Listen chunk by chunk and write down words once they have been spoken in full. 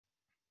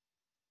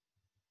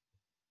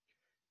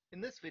In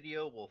this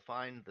video, we'll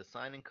find the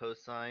sine and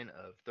cosine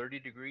of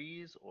 30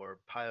 degrees or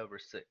pi over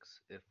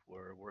 6 if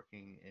we're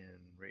working in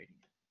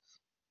radians.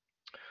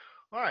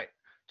 Alright,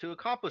 to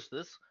accomplish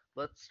this,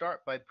 let's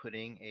start by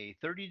putting a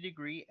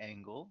 30-degree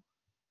angle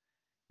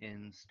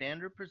in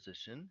standard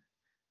position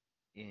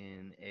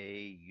in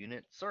a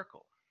unit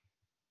circle.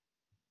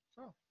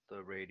 So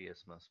the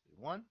radius must be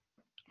 1.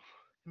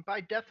 And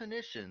by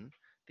definition,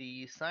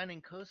 the sine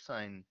and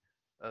cosine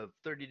of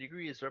 30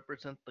 degrees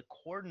represent the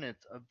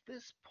coordinates of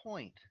this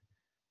point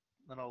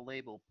that I'll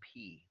label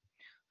P.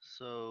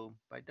 So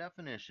by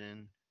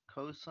definition,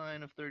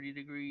 cosine of 30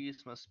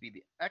 degrees must be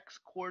the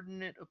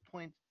x-coordinate of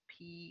point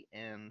P,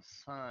 and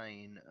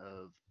sine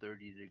of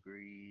 30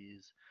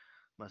 degrees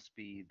must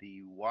be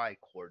the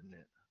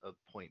y-coordinate of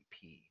point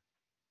P.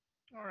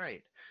 All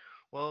right,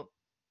 well,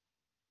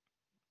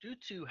 due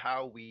to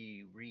how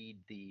we read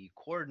the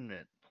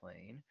coordinate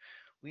plane,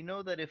 we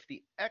know that if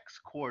the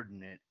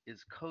x-coordinate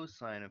is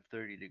cosine of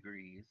 30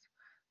 degrees,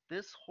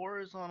 this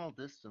horizontal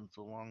distance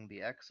along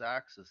the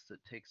x-axis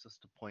that takes us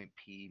to point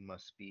P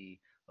must be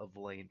of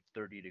length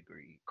 30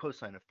 degrees,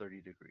 cosine of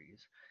 30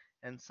 degrees.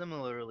 And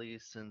similarly,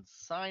 since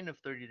sine of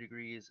 30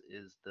 degrees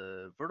is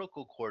the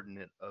vertical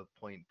coordinate of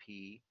point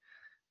P,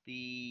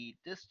 the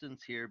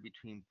distance here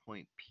between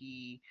point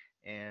P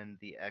and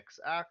the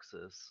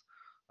x-axis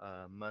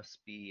must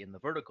be in the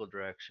vertical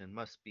direction,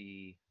 must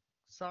be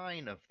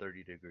sine of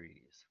 30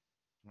 degrees.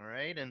 All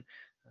right, and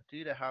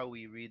due to how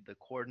we read the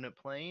coordinate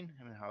plane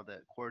and how the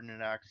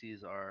coordinate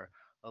axes are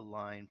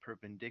aligned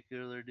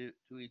perpendicular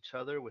to each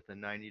other with a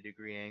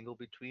 90-degree angle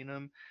between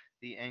them,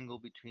 the angle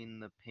between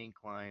the pink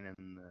line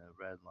and the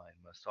red line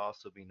must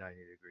also be 90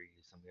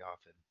 degrees, and we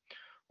often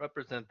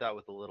represent that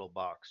with a little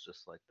box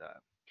just like that.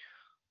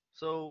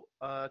 So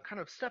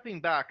kind of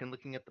stepping back and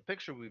looking at the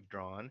picture we've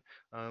drawn,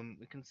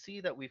 we can see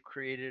that we've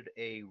created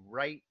a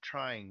right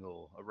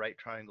triangle. A right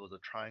triangle is a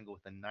triangle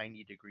with a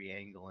 90-degree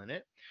angle in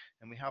it.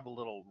 And we have a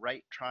little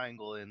right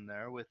triangle in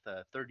there with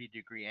a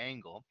 30-degree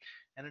angle.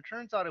 And it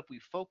turns out if we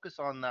focus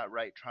on that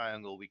right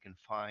triangle, we can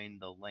find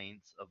the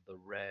lengths of the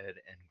red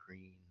and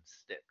green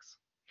sticks.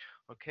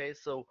 Okay,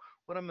 so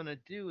what I'm going to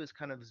do is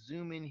kind of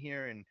zoom in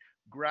here and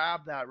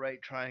grab that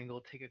right triangle,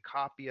 take a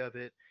copy of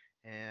it,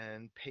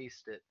 and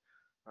paste it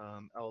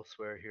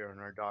elsewhere here in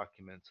our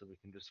document so we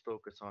can just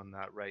focus on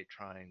that right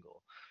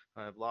triangle.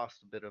 I've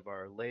lost a bit of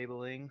our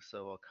labeling,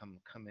 so I'll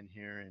come in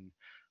here and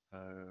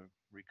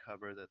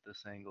recover that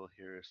this angle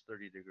here is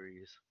 30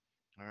 degrees.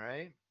 All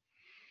right.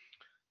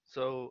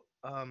 So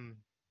one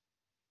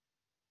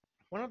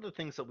of the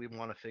things that we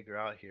want to figure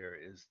out here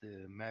is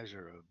the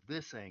measure of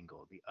this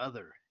angle, the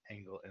other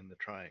angle in the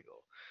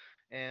triangle.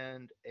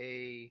 And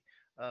a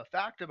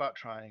fact about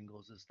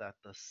triangles is that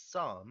the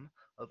sum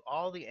of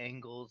all the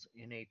angles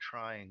in a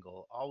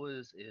triangle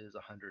always is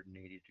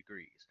 180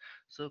 degrees.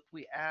 So if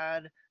we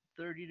add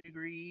 30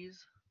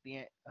 degrees,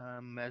 the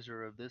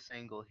measure of this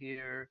angle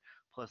here,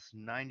 plus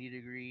 90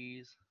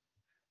 degrees,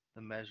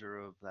 the measure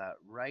of that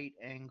right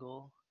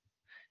angle,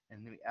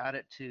 and we add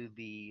it to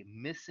the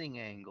missing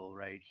angle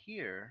right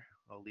here,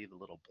 I'll leave a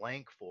little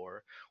blank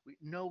for, we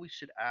know we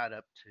should add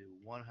up to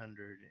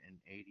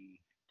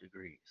 180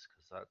 degrees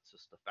because that's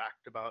just a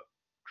fact about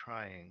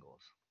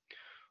triangles.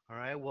 All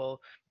right,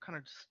 well, kind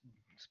of just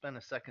spend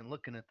a second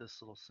looking at this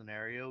little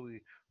scenario.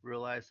 We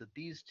realize that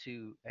these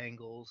two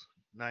angles,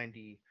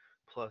 90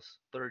 plus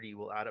 30,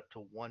 will add up to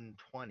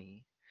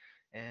 120,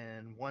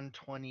 and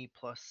 120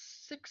 plus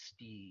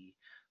 60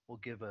 will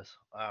give us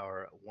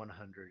our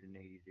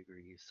 180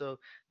 degrees. So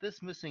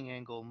this missing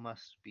angle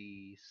must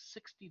be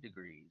 60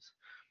 degrees.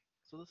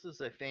 So this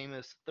is a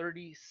famous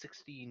 30,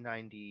 60,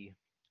 90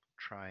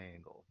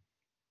 triangle.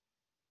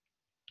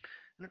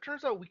 And it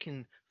turns out we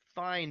can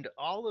find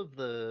all of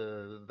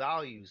the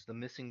values, the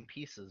missing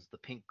pieces, the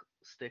pink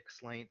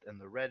stick's length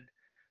and the red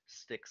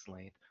stick's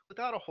length,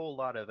 without a whole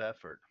lot of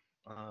effort.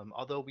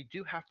 Although we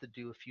do have to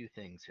do a few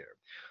things here.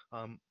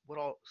 What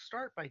I'll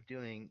start by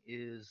doing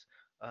is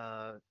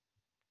uh,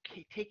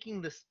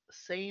 taking this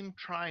same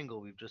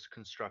triangle we've just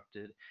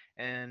constructed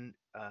and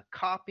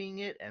copying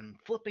it and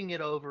flipping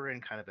it over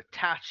and kind of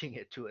attaching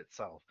it to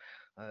itself.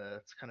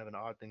 It's kind of an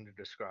odd thing to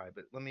describe,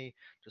 but let me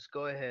just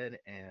go ahead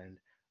and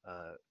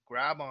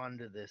grab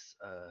onto this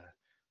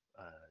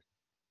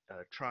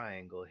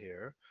triangle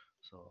here.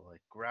 So I'll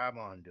like grab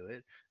onto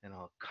it and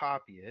I'll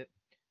copy it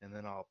and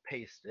then I'll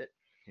paste it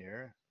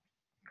here,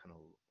 kind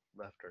of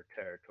left our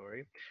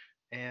territory.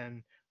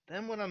 And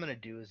then what I'm going to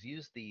do is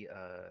use the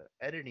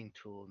editing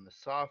tool in the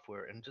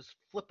software and just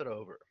flip it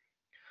over.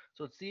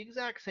 So it's the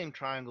exact same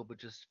triangle, but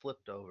just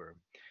flipped over.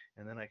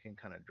 And then I can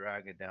kind of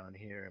drag it down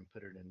here and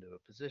put it into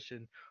a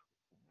position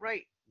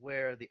right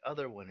where the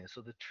other one is.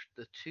 So the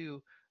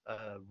two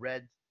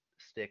red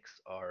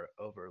sticks are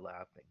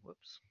overlapping.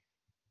 Whoops.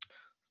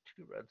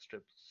 Two red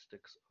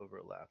sticks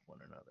overlap one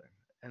another.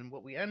 And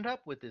what we end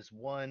up with is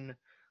one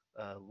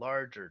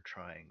larger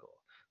triangle.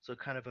 So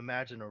kind of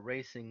imagine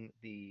erasing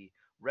the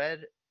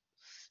red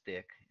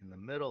stick in the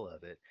middle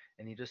of it,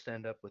 and you just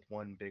end up with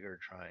one bigger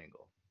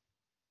triangle.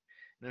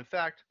 And in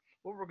fact,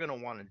 what we're going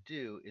to want to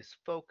do is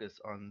focus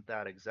on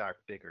that exact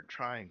bigger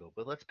triangle,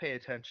 but let's pay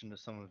attention to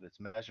some of its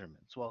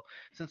measurements. Well,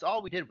 since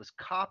all we did was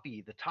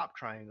copy the top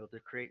triangle to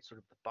create sort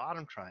of the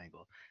bottom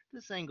triangle,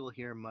 this angle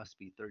here must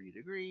be 30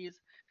 degrees,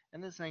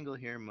 and this angle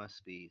here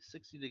must be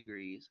 60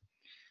 degrees.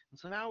 And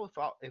so now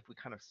if we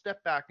kind of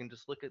step back and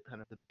just look at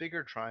kind of the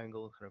bigger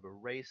triangle and kind of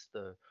erase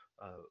the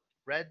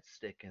red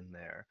stick in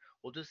there,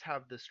 we'll just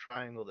have this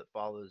triangle that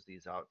follows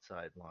these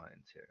outside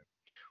lines here.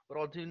 What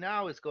I'll do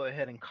now is go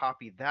ahead and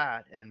copy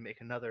that and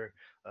make another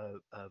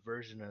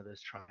version of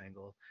this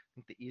triangle. I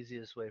think the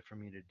easiest way for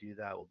me to do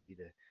that will be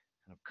to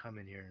kind of come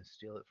in here and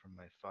steal it from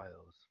my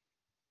files.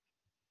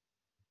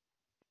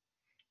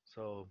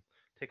 So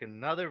take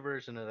another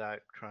version of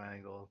that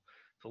triangle.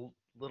 It's a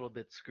little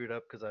bit screwed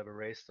up because I've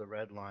erased the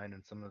red line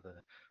and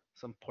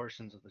some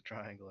portions of the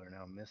triangle are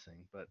now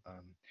missing, but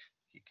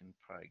you can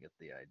probably get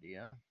the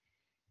idea.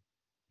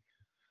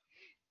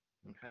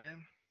 Okay,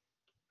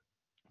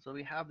 so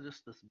we have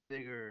just this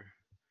bigger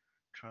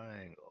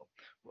triangle.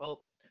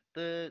 Well,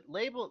 the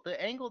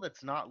angle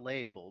that's not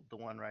labeled, the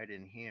one right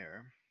in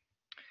here,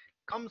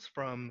 comes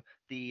from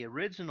the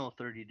original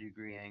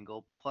 30-degree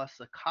angle plus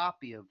a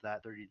copy of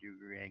that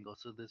 30-degree angle.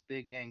 So this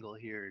big angle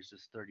here is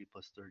just 30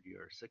 plus 30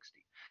 or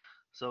 60.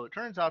 So it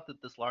turns out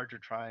that this larger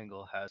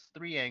triangle has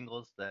three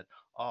angles that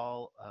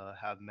all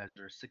have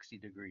measure 60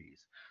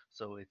 degrees.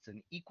 So it's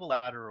an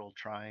equilateral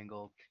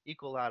triangle.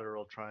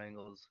 Equilateral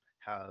triangles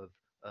have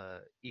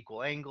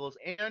equal angles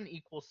and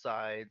equal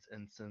sides.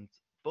 And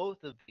since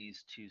both of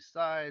these two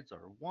sides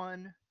are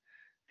 1,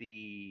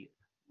 the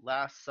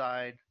last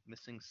side,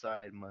 missing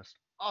side, must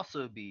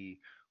also be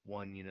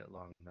 1 unit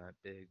long. That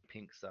big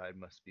pink side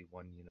must be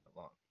 1 unit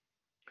long.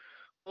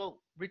 Well,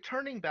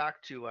 returning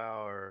back to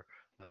our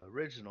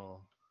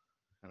original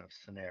kind of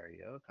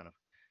scenario, kind of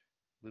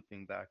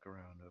looping back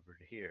around over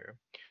to here.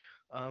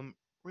 Um,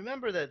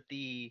 Remember that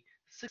the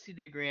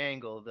 60-degree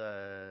angle,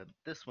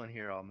 this one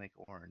here, I'll make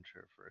orange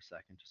here for a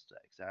second just to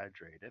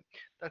exaggerate it.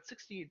 That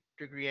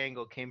 60-degree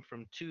angle came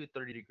from two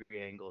 30-degree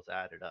angles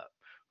added up,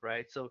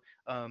 right? So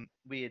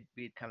we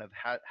had kind of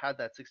had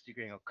that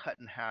 60-degree angle cut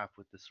in half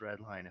with this red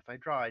line. If I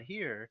draw it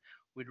here,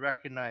 we'd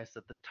recognize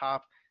that the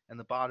top and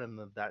the bottom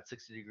of that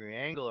 60-degree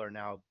angle are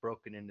now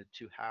broken into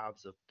two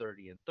halves of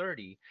 30 and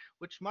 30,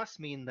 which must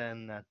mean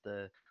then that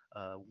the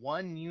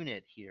 1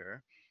 unit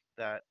here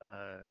that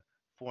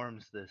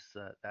forms this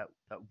that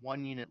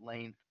 1 unit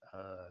length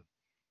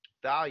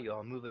value.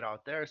 I'll move it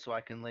out there so I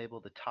can label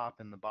the top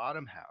and the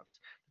bottom halves.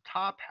 The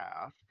top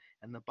half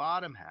and the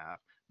bottom half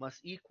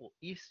must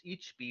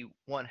each be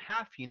 1/2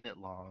 unit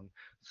long,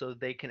 so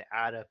they can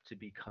add up to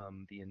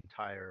become the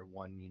entire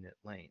 1 unit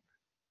length.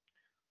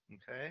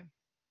 Okay,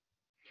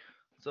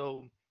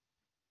 so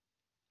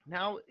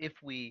now if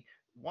we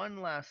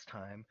one last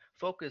time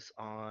focus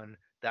on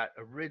that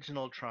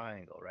original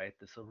triangle, right?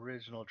 This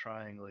original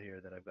triangle here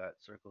that I've got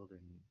circled in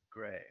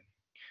gray.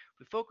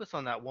 We focus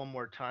on that one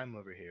more time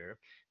over here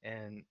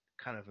and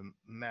kind of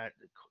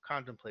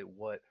contemplate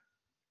what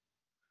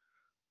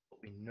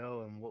we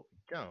know and what we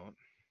don't.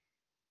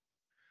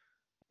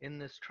 In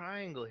this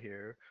triangle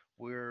here,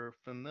 we're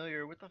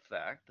familiar with the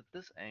fact that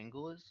this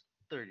angle is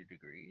 30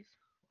 degrees,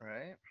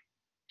 right?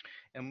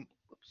 And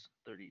whoops,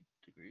 30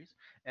 degrees.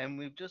 And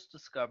we've just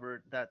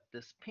discovered that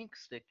this pink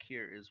stick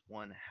here is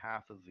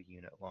 1/2 of a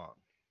unit long.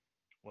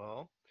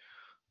 Well,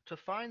 to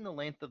find the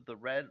length of the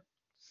red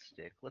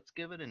stick, let's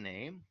give it a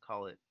name,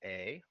 call it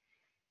A,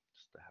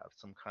 just to have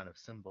some kind of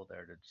symbol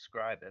there to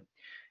describe it.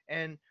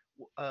 And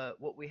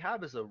what we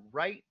have is a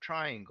right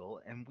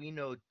triangle, and we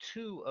know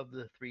two of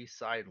the three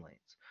side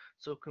lengths.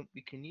 So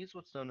we can use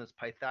what's known as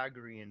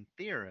Pythagorean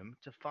theorem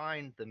to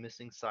find the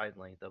missing side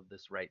length of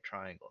this right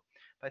triangle.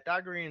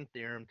 Pythagorean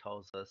theorem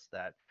tells us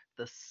that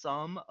the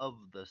sum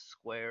of the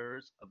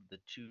squares of the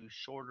two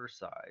shorter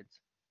sides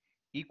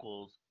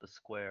equals the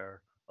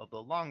square of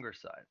the longer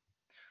side.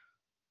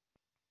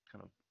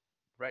 Kind of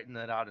writing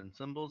that out in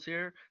symbols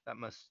here,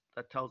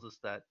 that tells us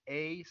that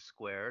a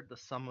squared, the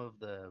sum of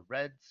the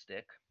red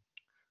stick,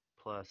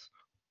 plus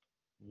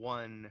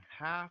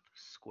 1/2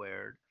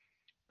 squared,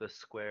 the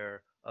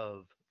square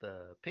of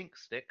the pink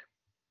stick,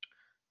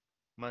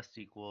 must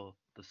equal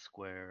the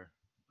square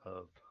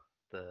of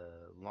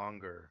the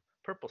longer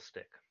purple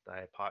stick, the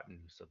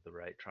hypotenuse of the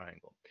right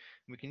triangle.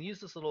 And we can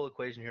use this little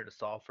equation here to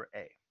solve for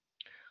a.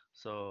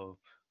 So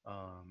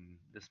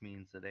this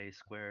means that a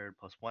squared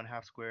plus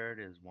 1/2 squared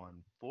is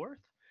 1/4,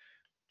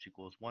 which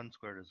equals 1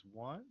 squared is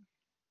 1.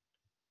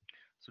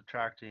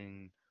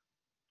 Subtracting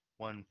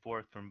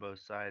 1/4 from both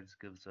sides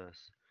gives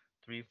us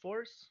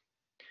 3/4.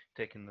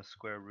 Taking the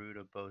square root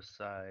of both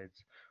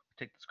sides, we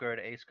take the square root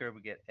of a squared,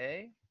 we get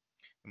a.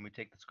 And we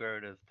take the square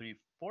root of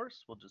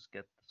 3/4, we'll just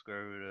get the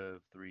square root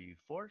of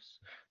 3/4.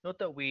 Note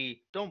that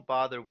we don't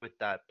bother with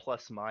that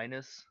plus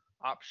minus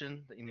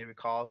option that you may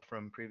recall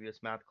from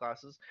previous math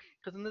classes,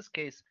 because in this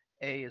case,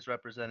 a is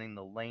representing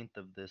the length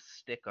of this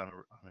stick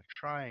on a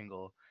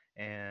triangle,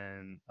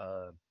 and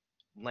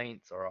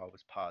lengths are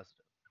always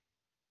positive.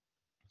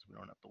 So we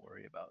don't have to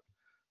worry about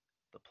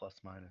the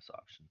plus minus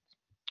options.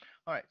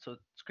 All right, so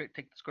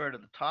take the square root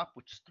of the top,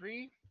 which is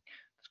 3.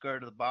 Square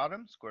root of the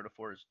bottom, square root of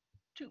 4 is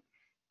 2.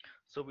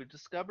 So we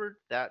discovered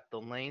that the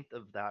length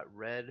of that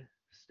red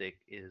stick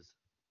is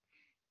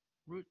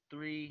root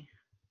 3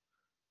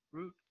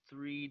 root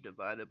 3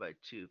 divided by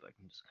 2, if I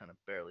can just kind of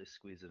barely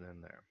squeeze it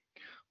in there.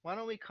 Why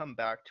don't we come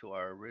back to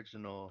our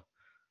original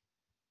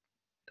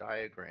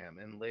diagram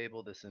and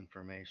label this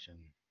information.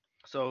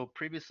 So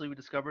previously we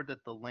discovered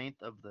that the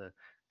length of the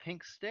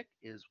pink stick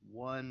is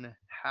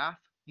 1/2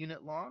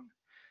 unit long,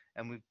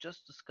 and we've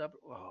just discovered,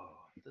 oh,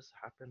 this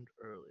happened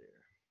earlier.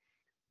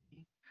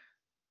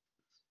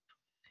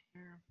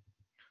 Here,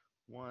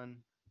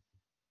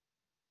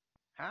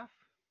 1/2,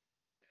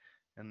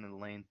 and the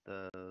length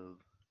of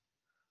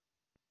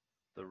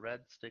the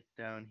red stick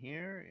down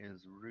here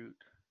is root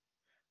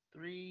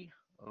 3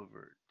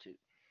 over 2.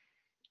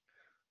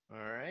 All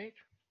right,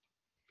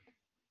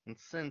 and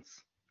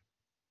since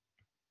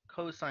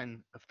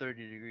cosine of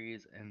 30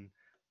 degrees and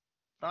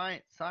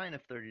sine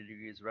of 30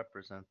 degrees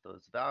represent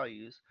those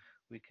values,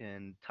 we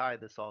can tie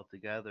this all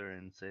together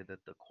and say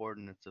that the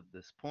coordinates of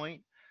this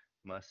point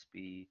must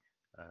be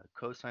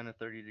cosine of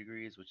 30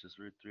 degrees, which is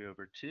root 3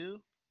 over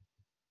 2,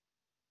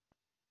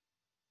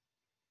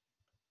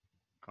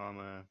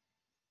 comma,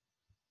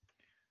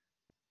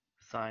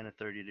 sine of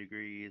 30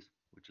 degrees,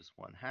 which is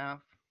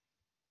 1/2.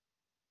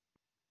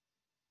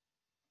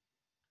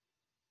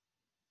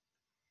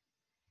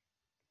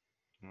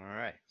 All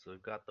right, so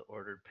we've got the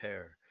ordered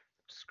pair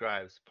that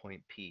describes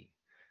point P.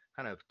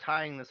 Kind of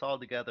tying this all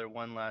together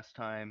one last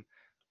time,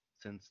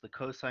 since the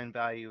cosine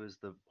value is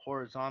the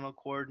horizontal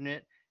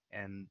coordinate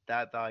and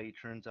that value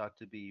turns out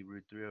to be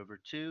root 3 over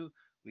 2,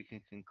 we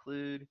can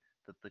conclude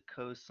that the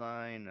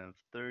cosine of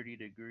 30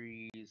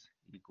 degrees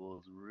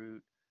equals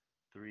root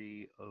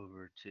 3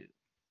 over 2.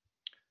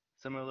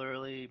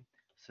 Similarly,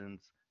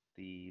 since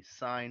the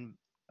sine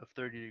of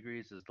 30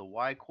 degrees is the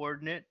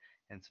y-coordinate,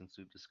 and since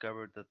we've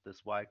discovered that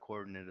this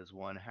y-coordinate is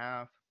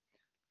 1/2,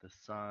 the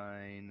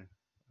sine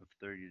of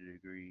 30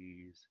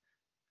 degrees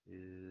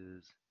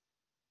is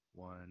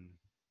 1/2.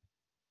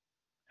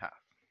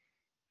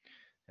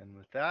 And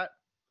with that,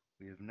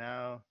 we have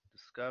now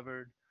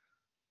discovered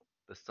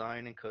the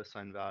sine and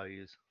cosine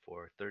values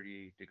for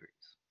 30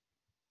 degrees.